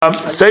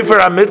Sefer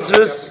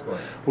HaMitzvahs,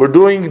 we're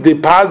doing the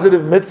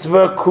positive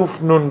mitzvah Kuf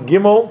Nun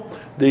Gimel,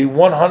 the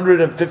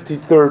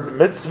 153rd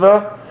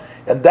mitzvah,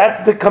 and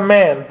that's the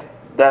command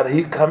that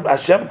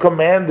Hashem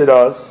commanded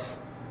us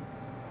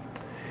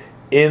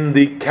in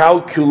the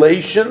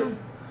calculation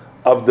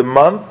of the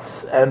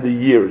months and the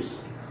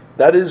years.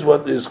 That is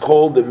what is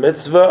called the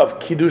mitzvah of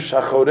Kiddush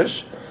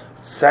HaChodesh,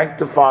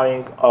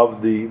 sanctifying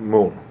of the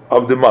moon,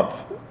 of the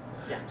month.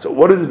 So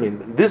what does it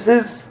mean? This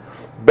is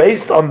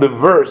based on the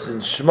verse in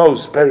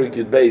Shmos, Perek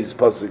Yud Beis,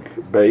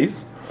 Pasuk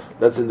Beis,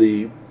 that's in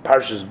the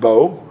Parshas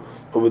Bo,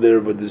 over there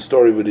with the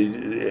story with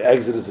the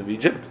Exodus of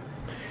Egypt.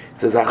 It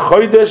says,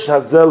 HaChodesh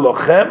Hazel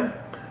Lochem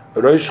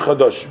Rosh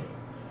Chodoshim.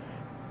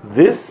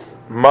 This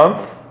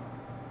month,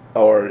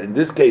 or in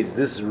this case,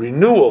 this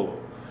renewal,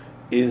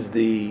 is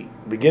the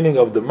beginning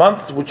of the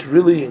month, which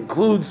really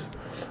includes,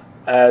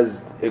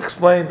 as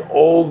explained,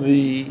 all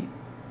the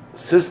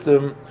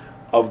system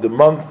of the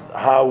month,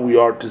 how we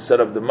are to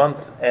set up the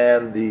month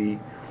and the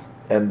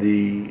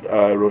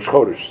Rosh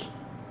Chodesh.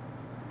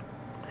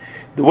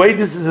 The way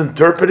this is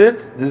interpreted,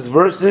 this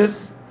verse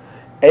is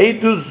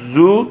Eidus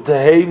zu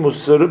tehei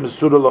musura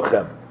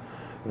lochem.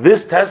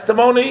 This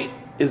testimony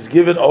is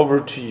given over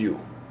to you.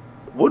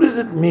 What does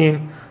it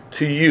mean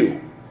to you?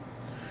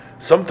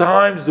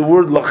 Sometimes the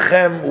word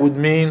lachem would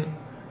mean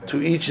to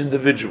each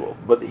individual,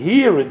 but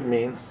here it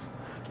means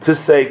to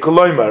say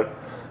koloimar.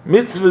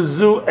 Mitzvah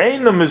zu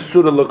eina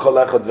mesura l'kol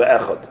echad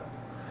ve'echad.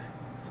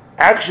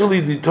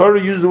 Actually, the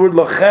Torah used the word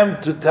lachem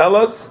to tell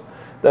us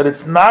that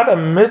it's not a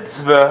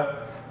mitzvah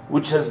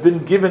which has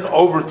been given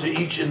over to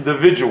each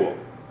individual.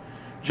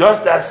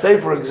 Just as, say,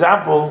 for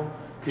example,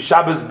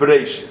 Shabbos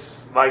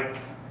Bereishis, like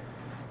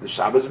the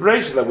Shabbos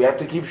Bereishis, like we have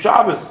to keep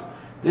Shabbos.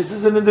 This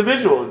is an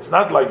individual. It's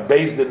not like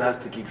Beis Din has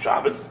to keep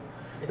Shabbos.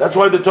 That's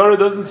why the Torah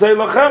doesn't say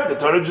lachem. The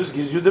Torah just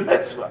gives you the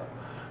mitzvah.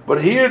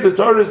 But here the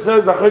Torah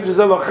says HaChodesh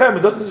Hazeh Lachem.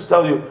 It doesn't just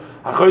tell you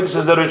HaChodesh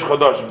Hazeh Rosh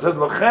Chodoshim. It says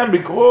Lachem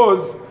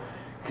because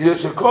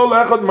Shekol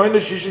Echad Moine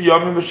Shisha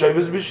Yomim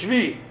V'Sheves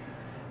B'Shvi.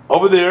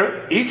 Over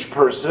there, each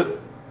person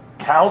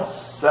counts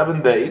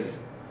 7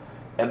 days,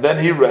 and then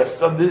he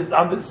rests on this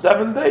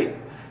 7th day.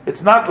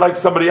 It's not like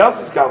somebody else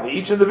is counting.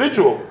 Each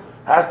individual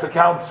has to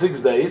count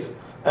 6 days,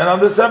 and on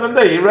the 7th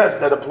day he rests.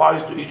 That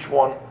applies to each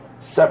one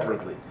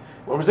separately.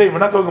 When we're saying, we're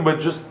not talking about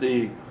just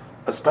a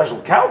special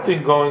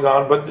counting going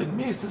on, but it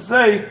means to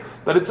say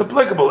that it's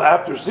applicable.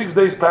 After 6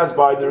 days pass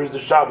by, there is the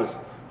Shabbos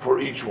for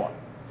each one.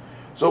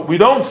 So we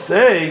don't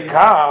say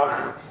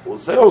kach. We'll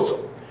say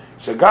also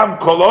shagam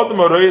kolod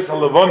maroyes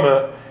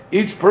halavona.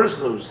 Each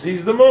person who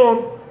sees the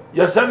moon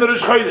yasen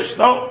Rosh Chodesh.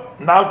 No,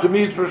 now to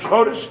me it's Rosh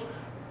Chodesh.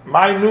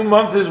 My new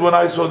month is when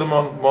I saw the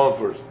moon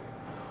first.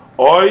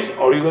 Or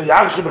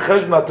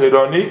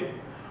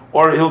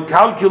he'll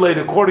calculate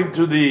according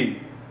to the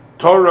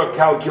Torah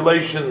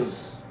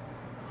calculations.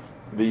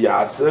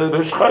 V'yaseh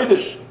Rosh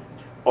Chodesh,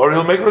 or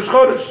he'll make Rosh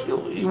Chodesh.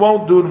 He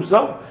won't do it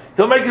himself.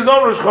 He'll make his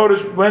own Rosh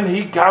Chodesh when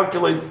he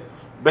calculates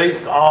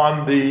based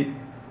on the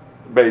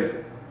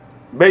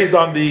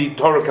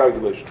Torah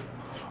calculation.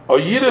 Or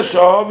Yidash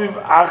Aviv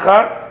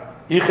Achar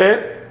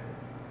Icher,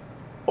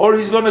 or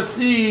he's going to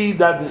see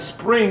that the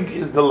spring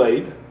is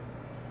delayed.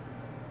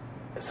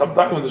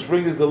 Sometimes when the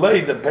spring is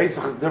delayed, then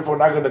Pesach is therefore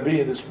not going to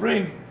be in the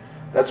spring.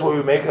 That's why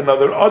we make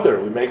another other.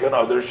 We make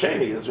another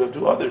Sheni. That's why we have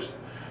two others.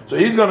 So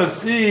he's going to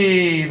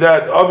see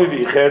that Aviv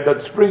Icher,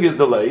 that spring is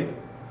delayed.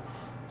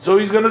 So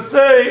he's going to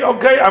say,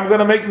 okay, I'm going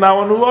to make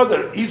now a new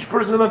other. Each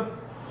person. And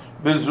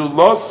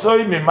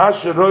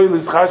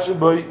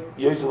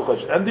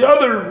the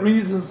other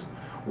reasons,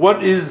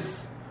 what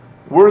is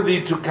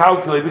worthy to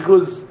calculate,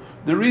 because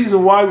the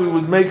reason why we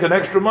would make an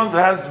extra month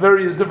has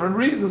various different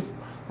reasons.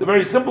 The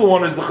very simple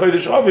one is the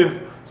Chodesh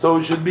Aviv, so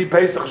it should be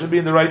Pesach, should be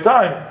in the right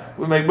time.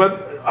 We make,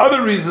 but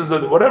other reasons,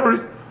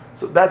 whatever.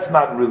 So that's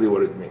not really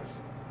what it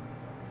means.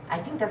 I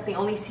think that's the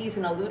only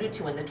season alluded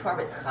to in the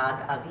Torah is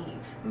Chag Aviv.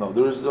 No,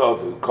 there is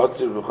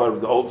Kotzir V'Chayim,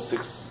 the old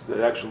 6,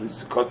 actually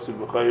Kotzir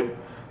V'Chayim,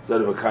 instead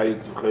of a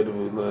Kayitz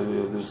V'Chayim,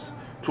 there's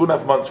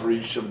 2.5 months for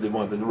each of the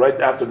months. Right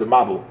after the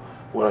Mabul,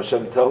 where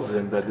Hashem tells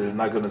him that they're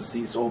not going to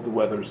cease all the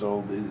weathers,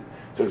 all the...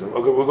 Okay,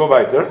 we'll go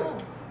weiter.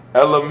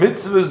 Ela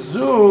mitzvah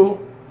zu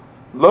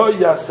lo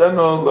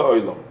yaseno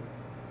le'olam.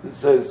 It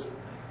says,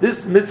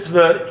 this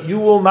mitzvah you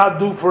will not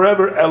do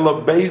forever, Ela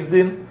Beis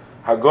Din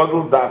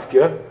Hagadol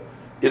Dafke.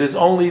 It is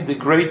only the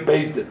great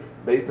Beis Din.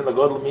 Beis Din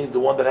HaGadol means the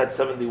one that had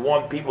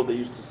 71 people that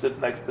used to sit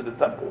next to the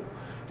temple.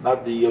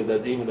 Not the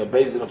that's even a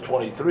Beis Din of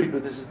 23,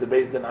 but this is the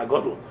Beis Din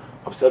HaGadol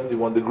of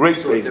 71, the great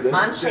Beis Din.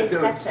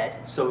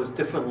 So it's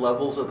different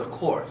levels of the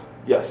court.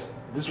 Yes,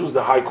 this was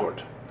the High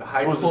Court. The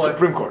High Court. The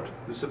Supreme Court.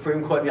 The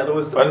Supreme Court, and the other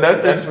was the and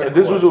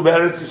this was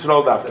Uberetz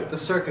Yisrael Dafke. The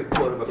Circuit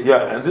Court of Appeals.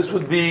 Yeah, and this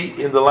would be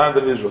in the land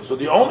of Israel. So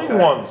the only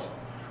ones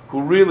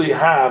who really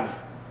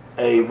have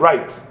a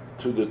right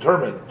to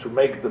determine, to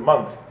make the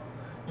month,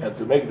 and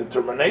to make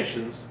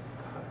determinations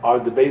are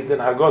the Beis Din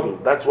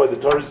HaGadol. That's why the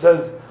Torah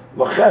says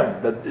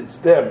lachem, that it's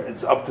them,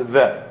 it's up to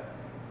them.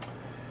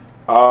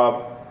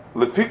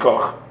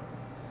 Lefikoch,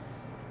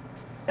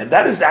 and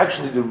that is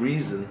actually the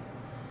reason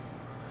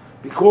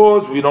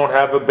because we don't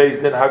have a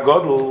Beis Din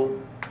Hagadol.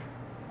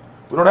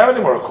 We don't have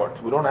any more a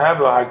court. We don't have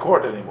a high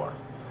court anymore.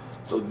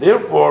 So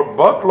therefore,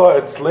 Batla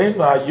Etzleinu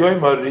Hayoim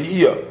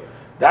HaRiyah.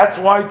 That's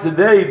why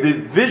today the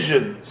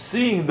vision,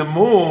 seeing the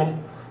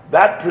moon,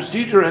 that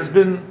procedure has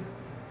been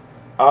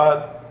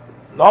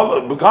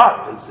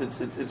begun.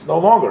 It's no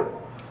longer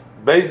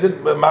Beis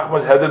Din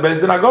Machmas Heder Beis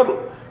Din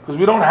Hagadol, because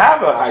we don't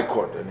have a high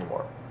court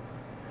anymore.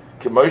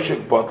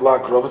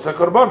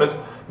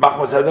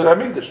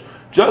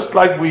 Just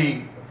like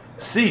we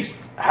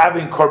ceased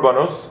having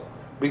korbanos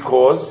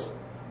because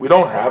we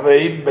don't have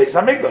a Beis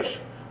Hamikdash,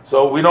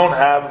 so we don't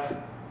have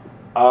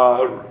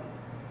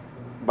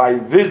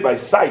by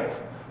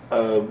sight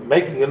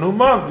making a new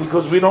month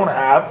because we don't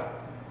have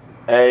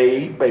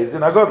a Beis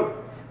Din Hagadol.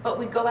 But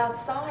we go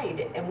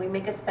outside and we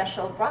make a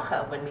special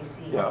bracha when we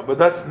see. Yeah, but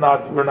that's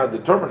not. We're not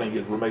determining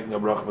it. We're making a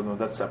bracha for them.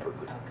 That's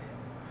separately. Okay.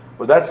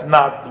 But that's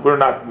not. We're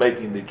not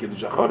making the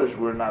Kiddush HaChodesh.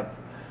 We're not.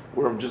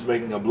 We're just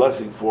making a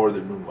blessing for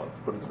the new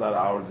month. But it's not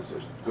our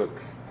decision. Good.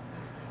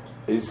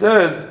 He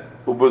says,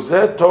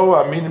 "Ubozeh tov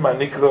aminim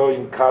anikro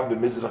im kam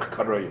b'mizrach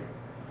karoim."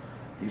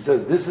 He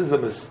says this is a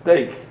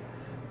mistake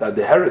that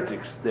the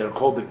heretics, they're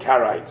called the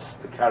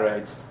Karaites. The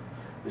Karaites,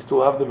 they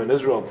still have them in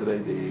Israel today.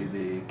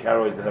 The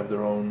Karaites that have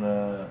their own.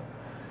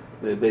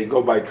 They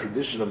go by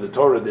tradition of the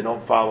Torah. They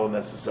don't follow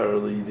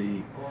necessarily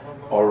the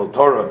oral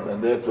Torah,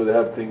 and that's why they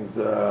have things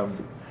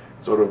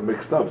sort of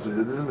mixed up. So he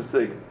said this is a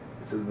mistake.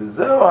 He said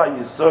V'zeh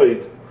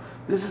ha'yisoid.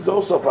 This is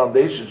also a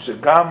foundation.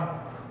 Shekam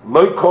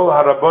loy kol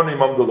harabonim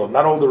amdolov.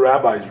 Not all the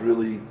rabbis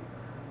really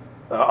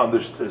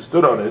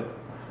understood on it.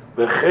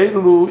 They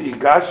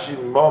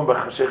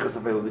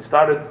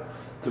started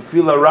to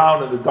feel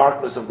around in the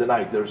darkness of the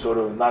night. They're sort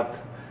of not.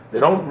 They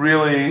don't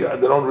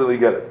really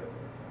get it.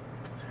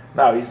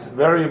 Now, he's a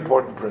very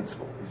important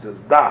principle. He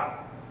says, I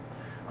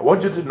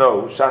want you to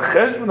know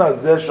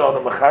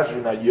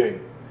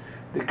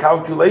the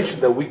calculation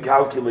that we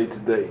calculate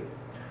today,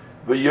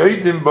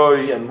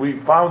 and we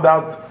found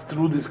out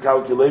through this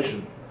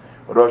calculation,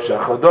 Rosh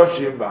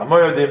HaChodoshim,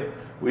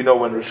 we know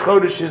when Rosh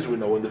Chodesh is, we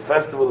know when the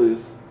festival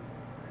is.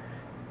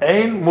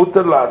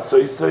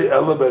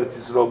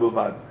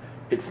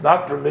 It's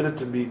not permitted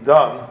to be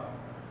done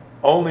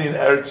only in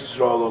Eretz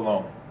Yisrael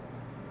alone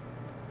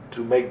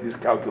to make these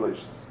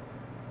calculations.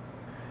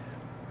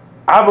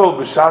 Avol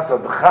b'shas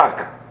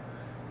adchak,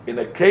 in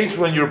a case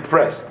when you're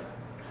pressed,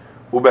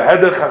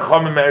 ubeheder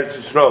chachamim Eretz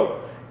Yisrael,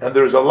 and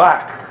there's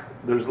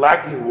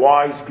lacking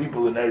wise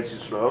people in Eretz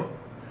Yisrael.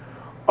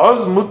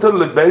 Oz mutar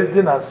lebeis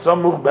din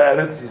hasamuch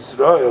be'Eretz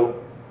Yisrael.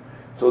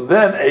 So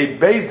then a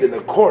beis din,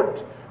 a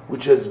court,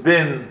 which has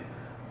been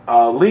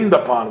leaned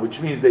upon, which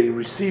means they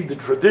received the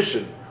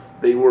tradition,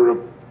 they were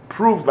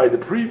approved by a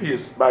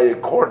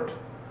court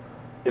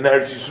in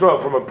Eretz Yisrael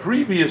from a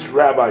previous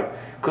rabbi,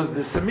 because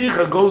the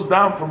semicha goes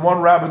down from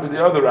one rabbi to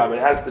the other rabbi. It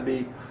has to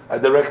be a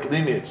direct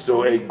lineage.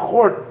 So a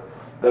court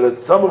that is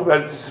samuch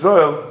Eretz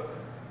Yisrael,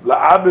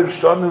 la'abir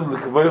shonim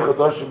l'kavoi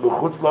chadoshim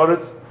b'chutz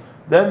loretz,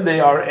 then they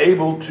are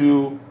able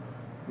to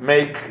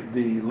make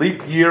the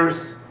leap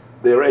years.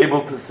 They are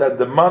able to set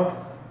the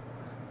month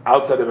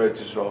outside of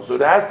Eretz Yisrael. So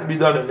it has to be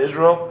done in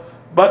Israel,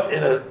 but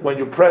when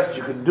you're pressed,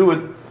 you can do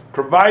it,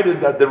 provided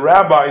that the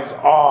rabbis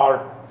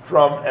are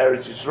from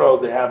Eretz Yisrael.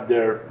 They have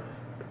their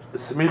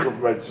semicha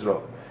from Eretz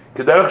Yisrael.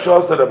 Kederach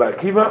Sha'asa Rabbi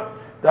Akiva,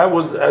 that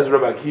was as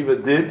Rabbi Akiva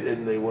did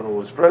when it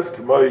was pressed.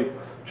 K'moi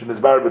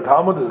Shenizbar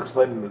b'Talmud, as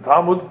explained in the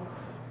Talmud.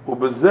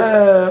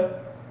 Ubezeh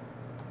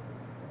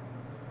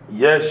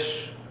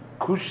yesh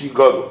kushi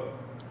gadol.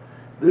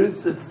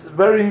 It's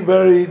very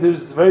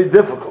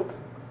difficult.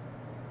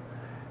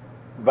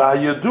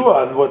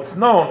 And what's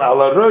known,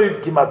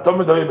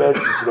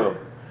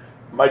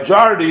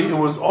 majority, it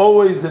was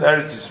always in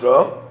Eretz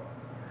Yisrael.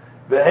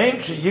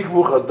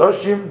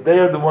 They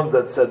are the ones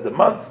that set the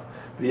month.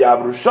 The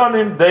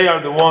Avrushanim, they are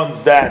the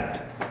ones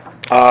that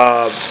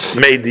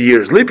made the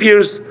years leap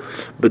years.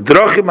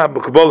 Bedrachim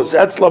HaBekabbalas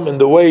Etzlam, in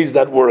the ways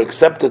that were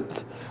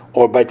accepted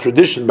or by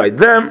tradition by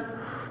them.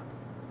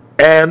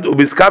 And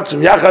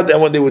Ubiskaptum Yachad,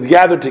 and when they would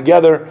gather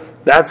together,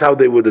 that's how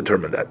they would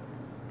determine that.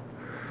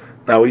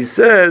 Now he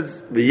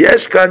says,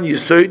 "V'yeshkan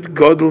yisoid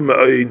gadol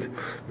me'oid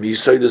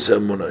miyisoidas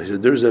ha'emunah." He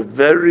said, "There's a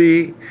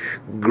very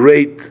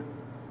great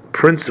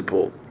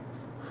principle,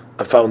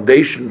 a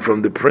foundation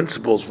from the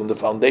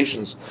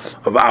foundations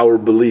of our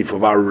belief,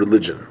 of our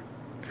religion.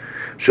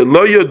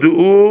 Shelo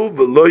yadu'u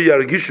v'lo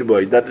yargishu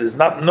bo, that is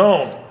not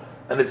known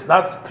and it's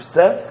not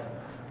sensed.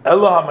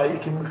 Elo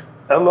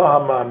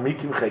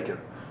ha'ma'amikim cheker.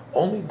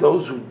 Only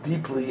those who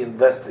deeply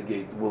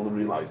investigate will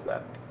realize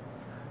that.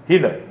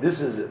 Hine,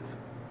 this is it.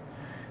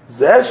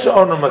 This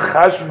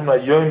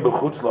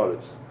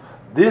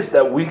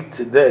that we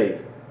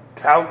today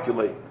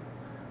calculate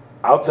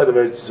outside of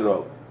Eretz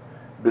Yisrael,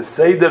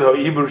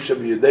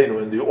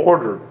 in the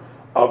order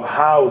of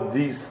how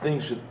these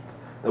things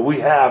that we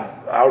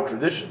have, our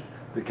tradition,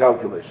 the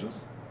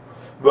calculations.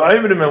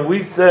 And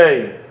we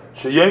say,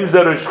 this is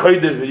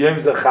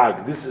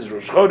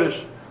Rosh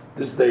Chodesh,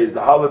 this day is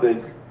the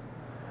holidays.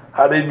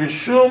 Harei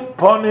b'shum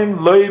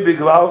ponim loy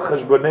biglal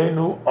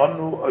cheshboneinu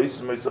anu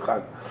oisim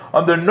oisachag.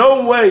 Under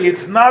no way,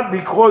 it's not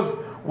because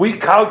we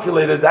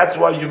calculated, that's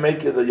why you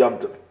make it a Yom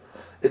Tov.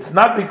 It's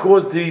not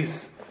because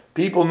these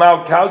people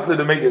now calculate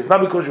to make it. It's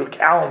not because your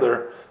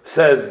calendar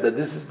says that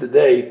this is the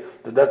day,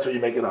 that's why you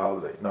make it a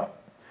holiday. No.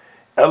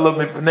 Elo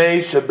mipnei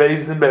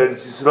shebezdin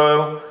be'eretz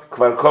Yisrael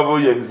kvar kovu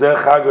yom zeh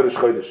chag Rosh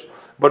Chodesh.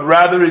 But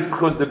rather it's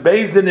because the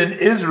Beis Din in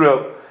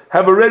Israel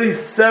have already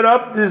set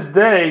up this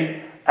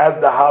day as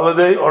the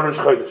holiday or Rosh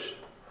Chodesh.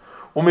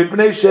 It's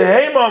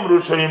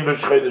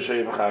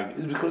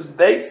because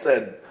they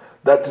said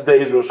that today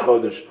is Rosh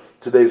Chodesh,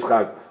 today is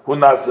Chag.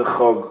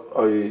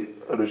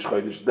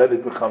 Then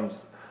it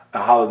becomes a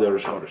holiday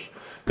Rosh Chodesh.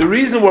 The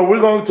reason why we're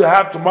going to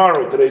have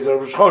tomorrow, today's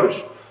Rosh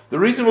Chodesh, the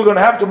reason we're going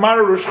to have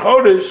tomorrow Rosh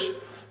Chodesh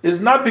is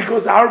not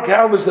because our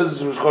calendar says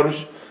it's Rosh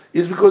Chodesh,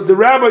 is because the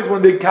rabbis,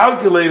 when they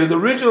calculated,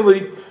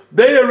 originally,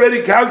 they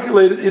already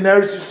calculated in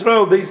Eretz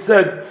Yisrael, they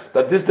said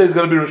that this day is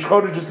going to be Rosh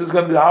Chodesh, this is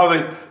going to be the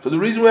holiday. So the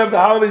reason we have the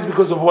holiday is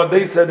because of what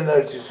they said in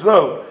Eretz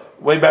Yisrael,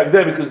 way back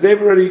then, because they've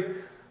already,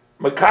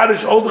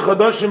 Makadish, all the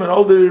Chadoshim and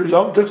all the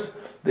Yom Tovs,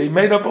 they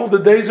made up all the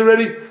days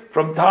already,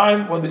 from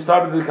time when they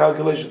started the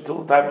calculation,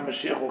 till the time when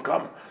Mashiach will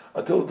come,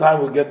 until the time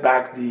we'll get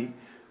back the,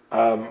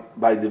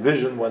 by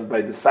division,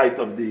 by the site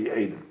of the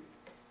Eidim.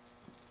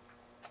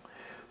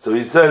 So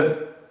he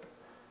says,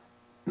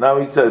 now,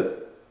 the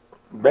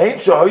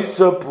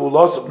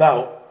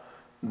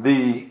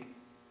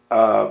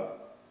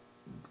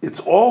it's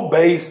all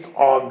based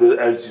on the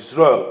Eretz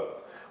Yisrael,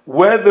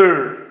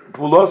 whether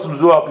Pulosim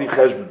Zu Al Pi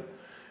Cheshbon,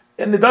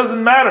 and it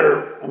doesn't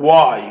matter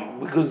why,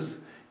 because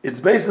it's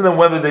based on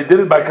whether they did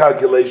it by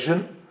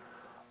calculation,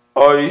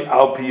 or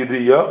Al Pi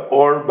Riyah,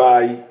 or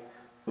by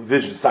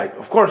vision sight.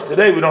 Of course,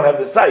 today we don't have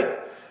the sight,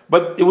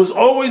 but it was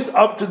always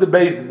up to the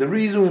Beis Din. The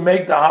reason we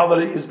make the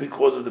holiday is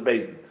because of the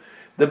Beis Din.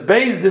 The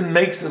Beis Din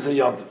makes us a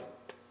Yom Tov.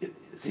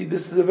 See,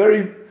 this is a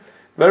very,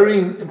 very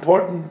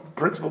important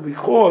principle,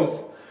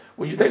 because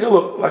when you take a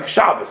look, like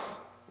Shabbos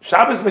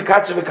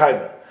Mekatshe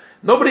V'Kaima,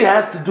 nobody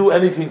has to do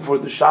anything for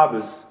the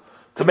Shabbos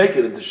to make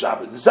it into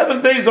Shabbos. The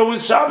 7th day is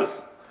always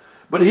Shabbos.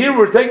 But here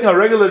we're taking a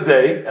regular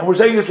day and we're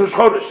saying it's Rosh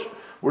Chodesh.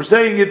 We're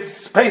saying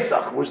it's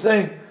Pesach. We're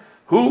saying,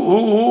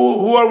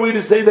 who are we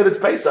to say that it's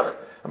Pesach?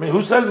 I mean,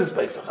 who says it's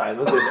Pesach?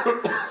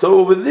 So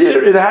over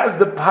there, it has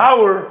the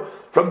power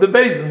from the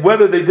Beis Din,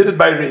 whether they did it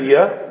by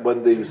Re'iyah,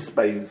 when they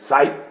by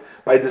sight,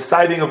 by the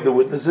sighting of the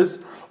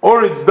witnesses,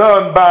 or it's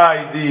done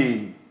by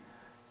the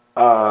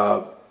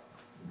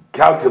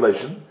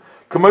calculation.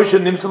 As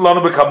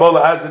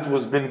it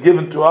was been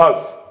given to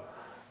us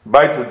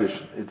by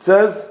tradition. It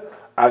says,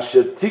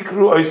 Asher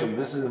Tikru Oisim,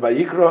 this is in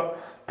Vayikra,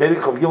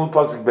 Perik Chav Gimel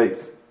Pasuk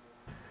Beis,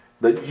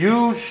 that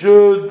you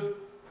should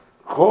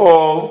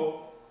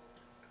call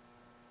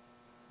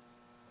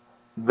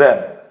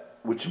them,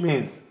 which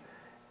means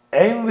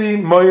Ainli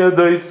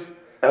Moyadois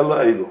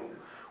Ela Elu.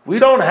 We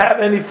don't have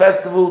any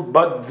festival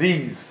but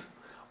these,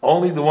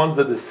 only the ones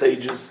that the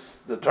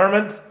sages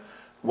determined.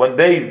 When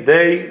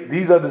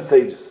these are the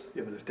sages.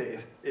 Yeah, but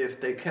if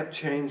they kept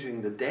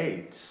changing the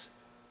dates,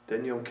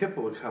 then Yom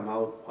Kippur would come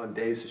out on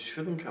days it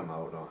shouldn't come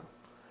out on.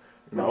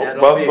 No,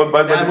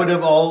 but that would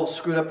have all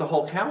screwed up the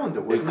whole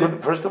calendar, wouldn't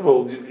it? First of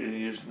all,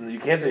 you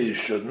can't say you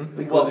shouldn't,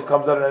 because it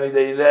comes out on any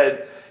day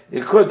that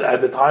it could, at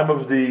the time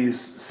of the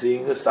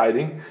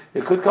sighting,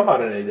 it could come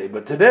out on any day.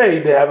 But today,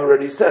 they have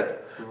already set.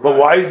 Right. But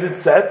why is it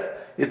set?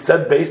 It's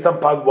set based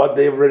upon what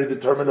they've already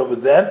determined over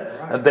then,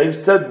 right. And they've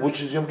said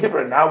which is Yom Kippur.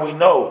 And now we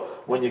know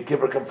when Yom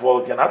Kippur can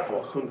fall, it cannot fall.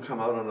 It couldn't come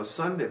out on a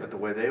Sunday, but the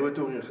way they were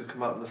doing it could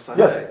come out on a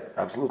Sunday. Yes,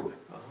 absolutely.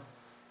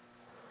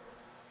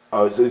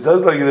 So he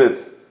says like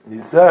this. He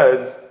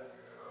says,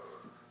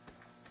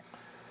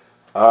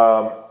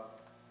 so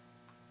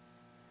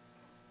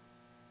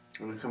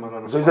he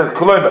says,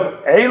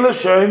 Koloimer, Eila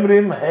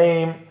Shoimrim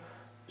Heim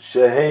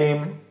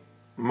Sheheim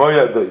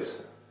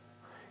Moyadois.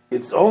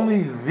 It's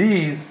only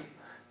these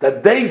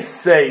that they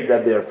say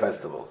that they are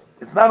festivals.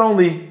 It's not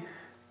only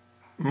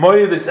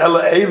Moyadis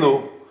Ela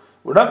Elu.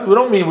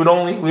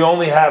 We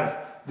only have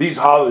these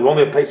holidays. We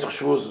only have Pesach,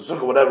 Shavuos,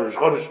 Sukkot, whatever, Rosh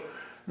Chodesh.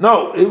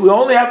 No, we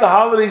only have the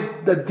holidays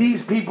that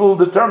these people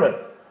determine.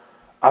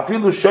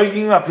 Afilu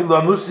Shoigim, Afilu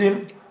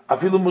Anusim,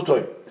 Afilu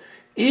Mutoim.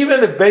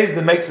 Even if Beis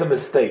Din makes a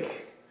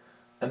mistake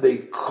and they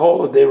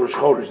call a day Rosh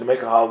Chodesh, they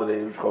make a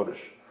holiday Rosh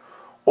Chodesh,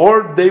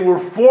 or they were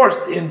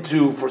forced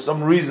into, for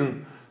some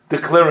reason,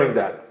 declaring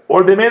that,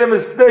 or they made a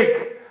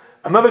mistake,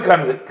 another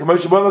kind of thing,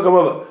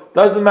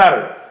 doesn't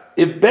matter.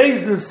 If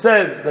Beis Din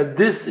says that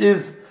this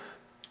is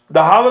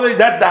the holiday,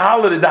 that's the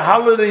holiday. The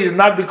holiday is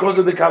not because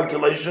of the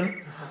calculation,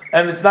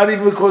 and it's not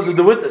even because of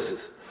the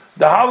witnesses.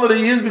 The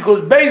holiday is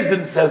because Beis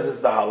Din says it's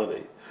the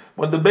holiday.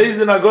 When the Beis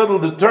Din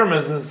HaGadol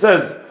determines and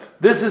says,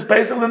 this is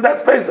Pesach, then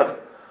that's Pesach.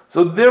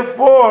 So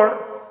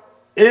therefore,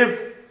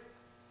 if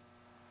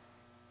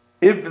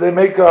they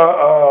make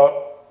a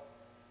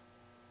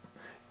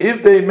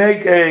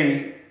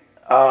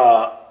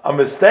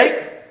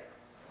mistake,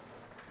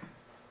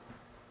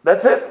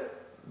 that's it.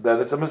 Then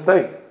it's a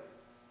mistake.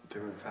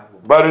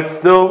 But it's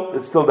still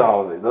the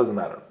holiday. It doesn't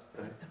matter.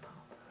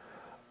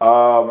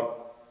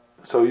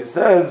 So he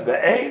says,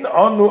 "Ve'ein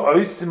anu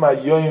oisim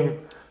hayoyim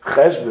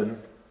cheshbon."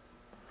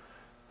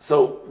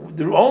 So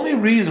the only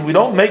reason we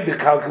don't make the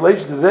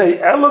calculation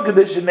today,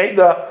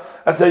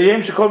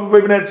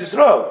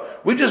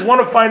 we just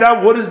want to find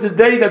out what is the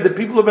day that the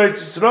people of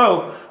Eretz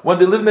Yisrael, when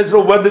they live in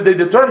Israel, when did they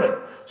determine?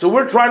 So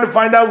we're trying to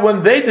find out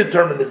when they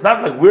determined. It's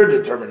not like we're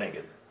determining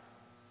it.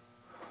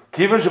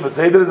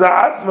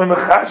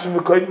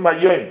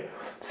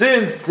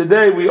 Since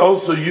today we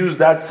also use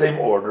that same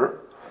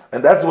order,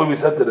 and that's what we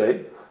said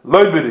today,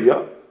 loy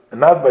b'riyah, and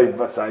not by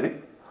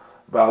vasari,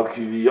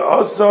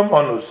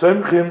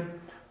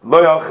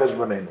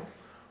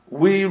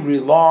 we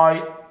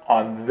rely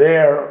on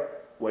their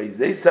ways.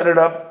 They set it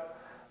up,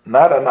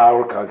 not on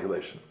our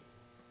calculation.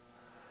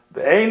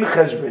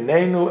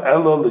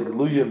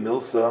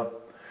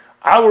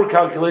 Our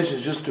calculation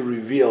is just to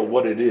reveal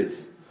what it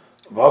is.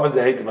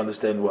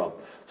 Understand well.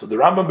 So the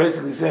Rambam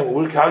basically saying, when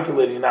we're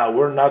calculating now,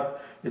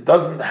 it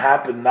doesn't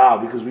happen now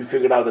because we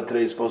figured out that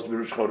today is supposed to be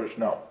Rosh Chodesh.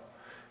 No.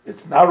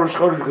 It's not Rosh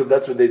Chodesh because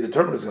that's what they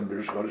determined is going to be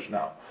Rosh Chodesh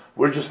now.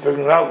 We're just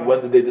figuring out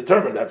when did they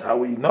determine. That's how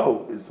we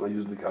know, is by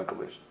using the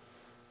calculation.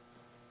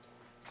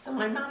 So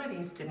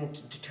Maimonides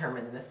didn't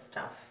determine this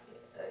stuff,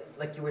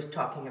 like you were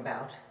talking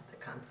about, the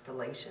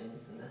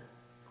constellations and the...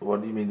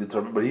 What do you mean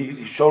determine? But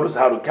he showed us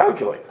how to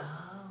calculate.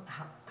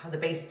 How the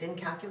base didn't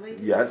calculate?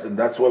 Yes, and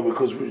that's why,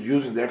 because we're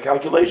using their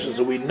calculation,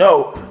 so we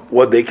know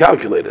what they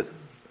calculated.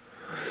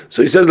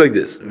 So he says like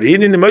this, I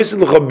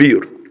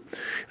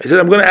said,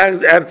 I'm going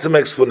to add some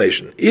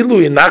explanation.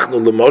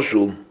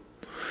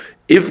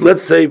 If,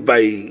 let's say,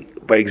 by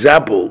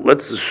example,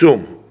 let's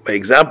assume,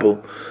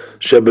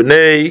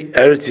 Shabnei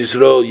Eretz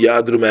Yisrael,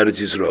 Yadrum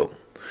Eretz Yisrael,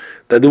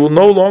 that there will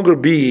no longer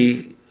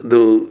be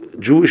the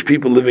Jewish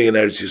people living in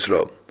Eretz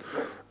Yisrael.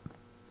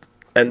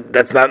 And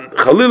that's not,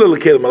 Chalil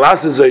al-Kel,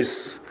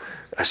 Malasazos,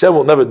 Hashem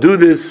will never do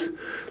this,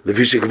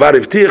 because He's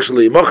already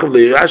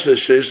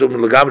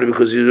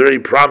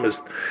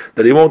promised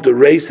that He won't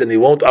erase and He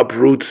won't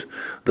uproot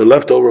the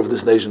leftover of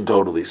this nation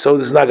totally. So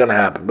this is not going to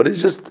happen. But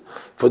it's just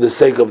for the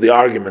sake of the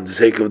argument, the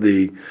sake of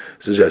the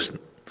suggestion.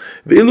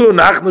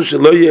 Let's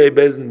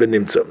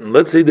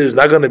say there's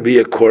not going to be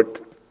a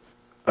court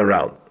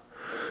around.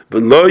 There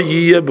is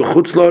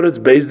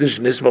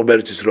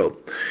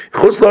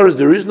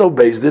no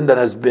Beis Din that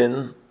has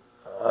been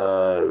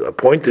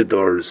appointed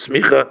or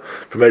smicha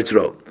from Eretz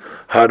Yisrael.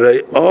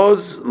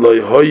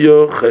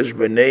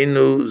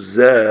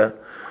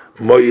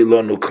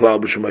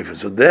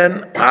 So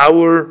then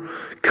our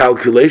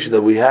calculation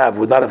that we have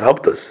would not have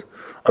helped us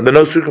under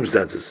no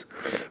circumstances.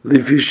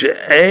 Because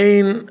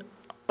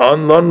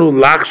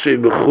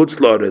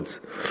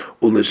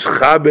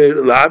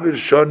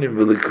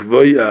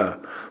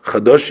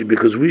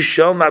we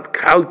shall not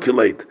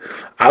calculate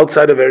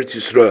outside of Eretz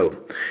Yisrael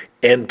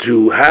and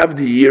to have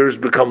the years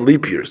become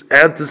leap years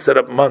and to set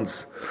up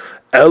months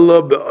only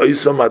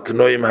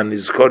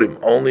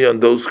on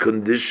those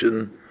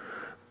conditions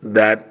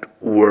that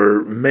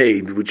were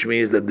made, which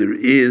means that there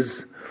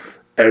is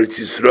Eretz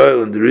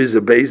Yisrael and there is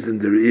a base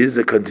and there is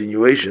a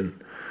continuation.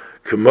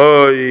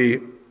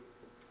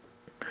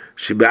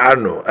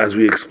 As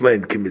we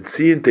explained, that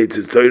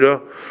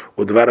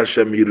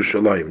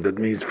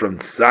means from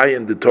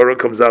Zion the Torah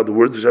comes out, the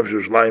words of Hashem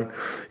Yerushalayim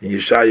in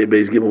Yeshaya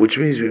Beis Gimel, which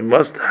means we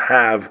must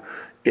have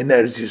in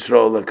Eretz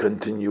Yisrael a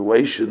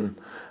continuation,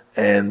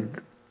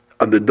 and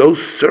under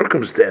those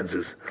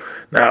circumstances.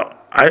 Now,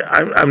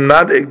 I'm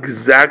not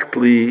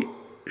exactly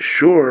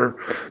sure.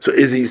 So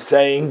is he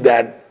saying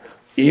that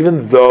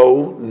even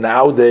though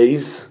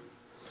nowadays,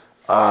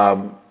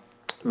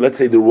 let's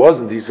say there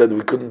wasn't, he said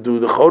we couldn't do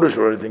the Chodesh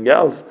or anything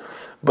else,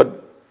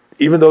 but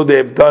even though they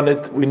have done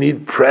it, we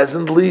need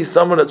presently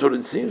someone. That's what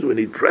it seems. We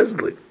need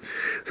presently.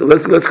 So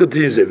let's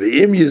continue.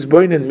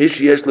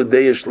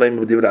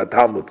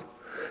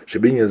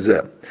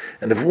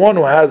 And if one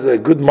who has a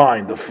good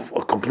mind, a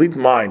complete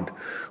mind,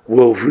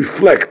 will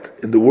reflect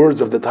in the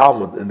words of the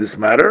Talmud in this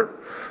matter,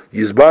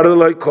 he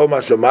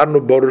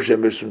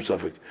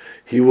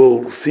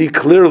will see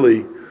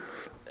clearly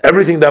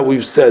everything that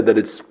we've said, that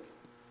it's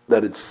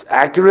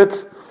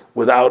accurate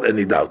without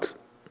any doubt.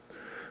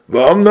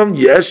 There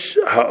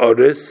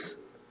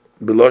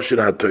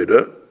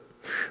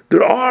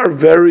are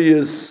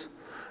various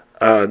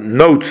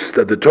notes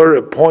that the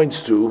Torah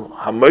points to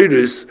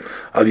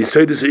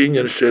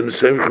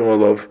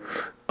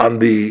on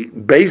the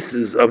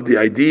basis of the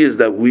ideas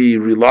that we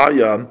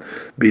rely on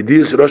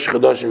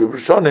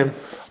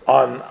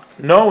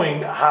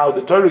knowing how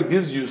the Torah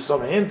gives you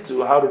some hint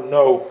to how to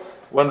know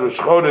when Rosh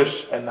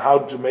Chodesh and how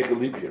to make a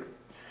leap year.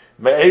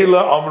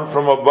 Me'ela Amr,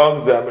 from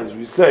among them, as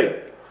we say,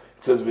 it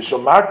says,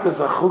 "V'shomartes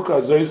achuk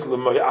azois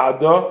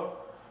l'moyada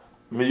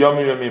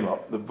miyomim yomima."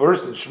 The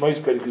verse in Shmois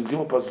Perikut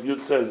Gimel Pasuk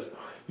Yud says,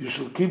 "You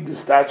should keep the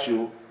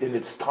statue in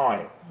its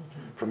time,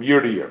 from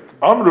year to year."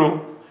 Amru,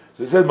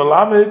 so he said,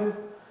 "Melamed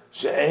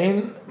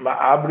she'ein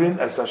ma'abrin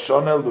es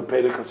hashonel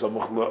b'perek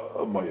hasamuch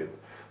l'moyed."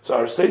 So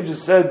our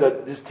sages said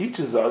that this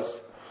teaches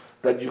us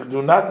that you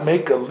do not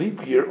make a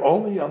leap year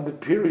only on the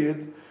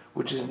period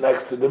which is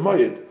next to the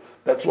Moed.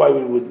 That's why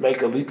we would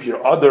make a leap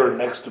year other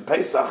next to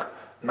Pesach,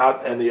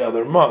 not any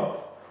other month.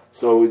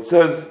 So it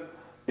says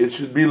it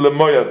should be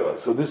Lemoyada.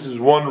 So this is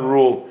one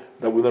rule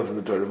that we learn from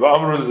the Torah.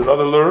 V'amru, there's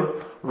another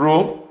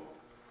rule.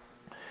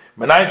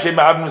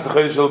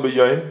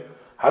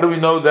 How do we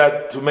know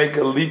that to make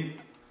a leap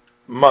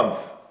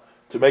month,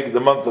 to make it the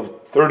month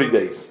of 30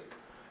 days,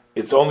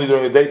 it's only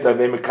during the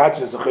daytime,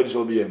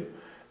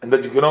 and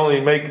that you can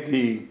only make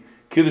the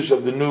Kiddush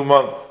of the new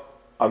month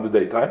on the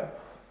daytime?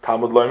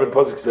 Talmud Loimer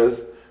Pasuk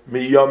says,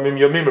 Mi yomim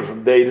yomim,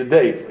 from day to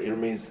day. It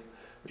means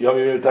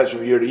yomim attached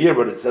from year to year,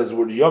 but it says the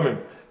word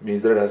yomim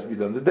means that it has to be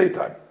done in the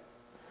daytime.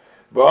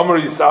 V'amar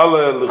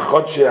Yisale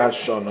l'chodshei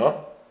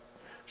hashana.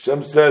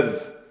 Hashem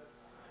says,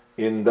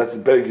 that's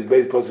in Perek Yud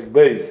Beis Pasuk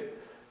Beis,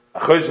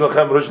 Achodesh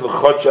lechem rosh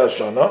l'chodshei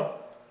hashana.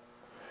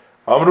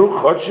 Amru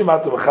chodshim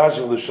atam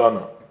machashiv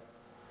l'shana.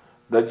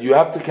 That you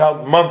have to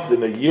count month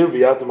in a year,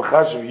 v'yatam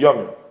machashiv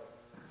yomim.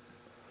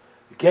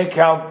 You can't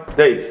count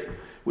days,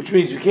 which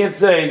means you can't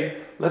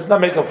say, let's not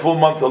make a full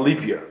month a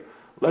leap year.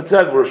 Let's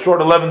add, we're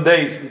short 11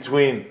 days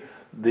between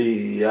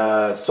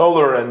the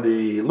solar and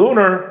the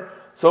lunar,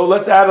 so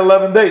let's add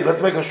 11 days.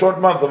 Let's make a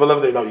short month of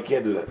 11 days. No, you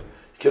can't do that.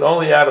 You can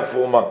only add a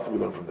full month. We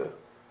learn from that.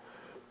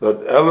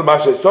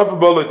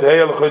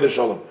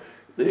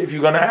 If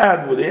you're going to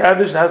add, well, the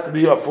addition has to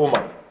be a full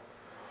month.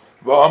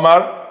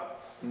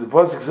 The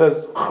pasuk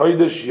says,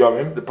 Chodesh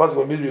Yomim, the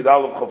pasuk of Midri Yud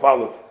Aleph Chof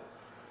Aleph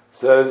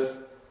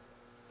says,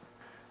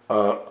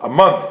 a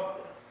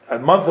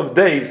month of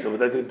days. So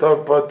that the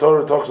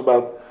Torah talks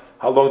about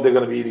how long they're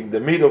going to be eating the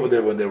meat over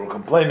there when they were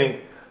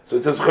complaining. So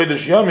it says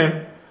Chodesh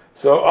Yomim.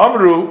 So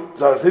Amru,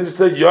 so I just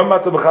said Yom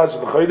Atam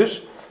Mechashiv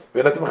Chodesh,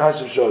 Ve'Atam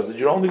Mechashiv shows that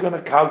you're only going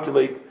to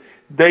calculate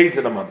days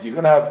in a month. You're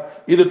going to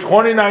have either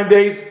 29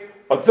 days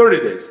or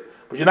 30 days,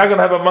 but you're not going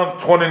to have a month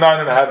 29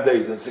 and a half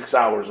days in 6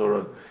 hours.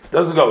 It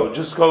doesn't go. It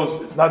just goes.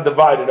 It's not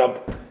divided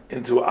up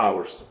into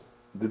hours.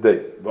 The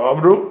days.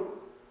 Amru.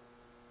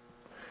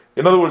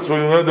 In other words,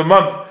 when you learn the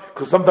month,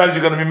 because sometimes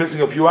you're going to be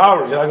missing a few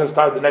hours, you're not going to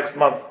start the next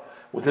month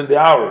within the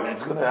hour.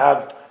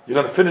 You're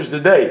going to finish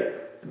the day.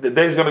 The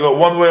day's going to go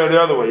one way or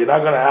the other way. You're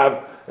not going to have,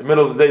 in the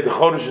middle of the day, the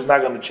Chodesh is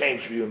not going to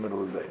change for you in the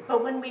middle of the day.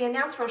 But when we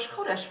announce Rosh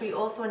Chodesh, we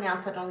also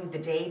announce not only the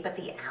day, but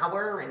the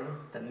hour and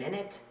the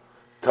minute.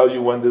 Tell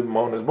you when the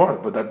moon is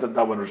born, but that's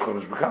not when Rosh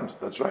Chodesh becomes.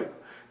 That's right.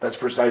 That's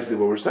precisely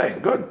what we're saying.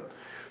 Good.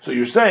 So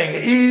you're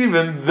saying,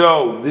 even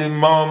though the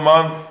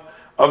month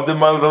of the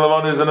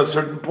Maldalavon is in a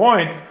certain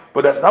point,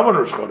 but that's not when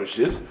Rosh Chodesh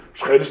is.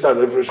 Rosh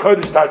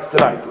Chodesh starts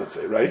tonight, let's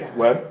say, right? Yeah.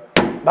 When?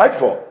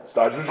 Nightfall.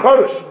 Starts Rosh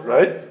Chodesh,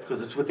 right?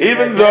 Because it's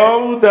even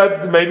though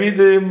that maybe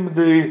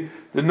the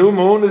new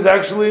moon is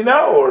actually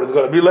now, or it's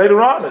going to be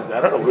later on.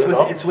 I don't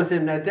know. It's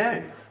within that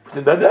day.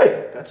 Within that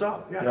day. That's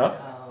all. Yeah. Yeah.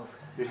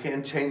 You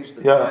can't change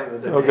the time of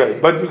the day. Okay,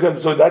 but you can.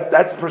 So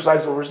that's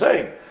precisely what we're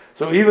saying.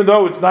 So even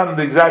though it's not in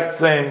the exact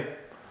same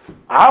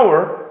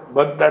hour,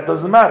 but that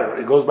doesn't matter.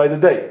 It goes by the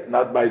day,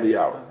 not by the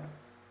hour.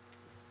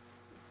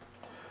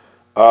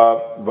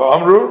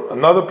 V'amru,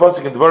 another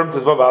pasuk in Dvarim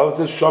Tezvav Aleph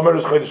says, Shomer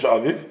is Chodesh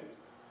Aviv.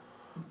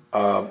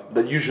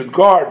 That you should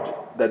guard,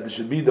 that it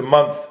should be the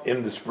month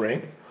in the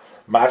spring.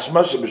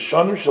 Mashma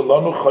shebeshanim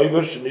shalanu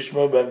chayver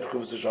shenishma ben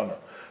tkufas hashana.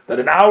 That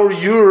in our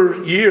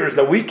years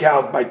that we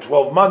count by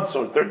 12 months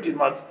or 13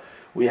 months,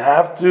 we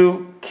have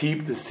to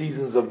keep the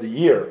seasons of the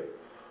year.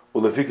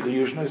 And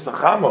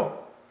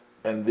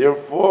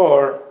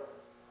therefore,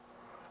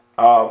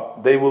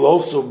 they will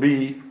also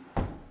be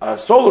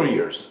solar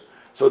years.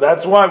 So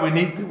that's why we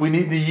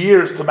need the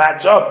years to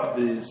match up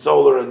the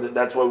solar, and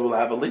that's why we'll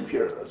have a leap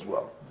year as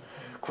well.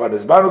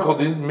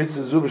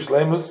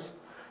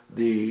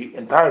 The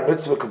entire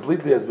mitzvah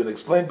completely has been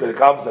explained.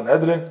 Perikab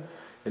Sanhedrin,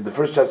 in the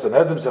first chapter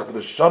Sanhedrin, Sechta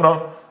Rosh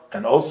Hashanah,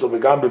 and also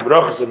V'gam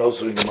B'brachas, and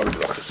also in Gemara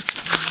Brachas.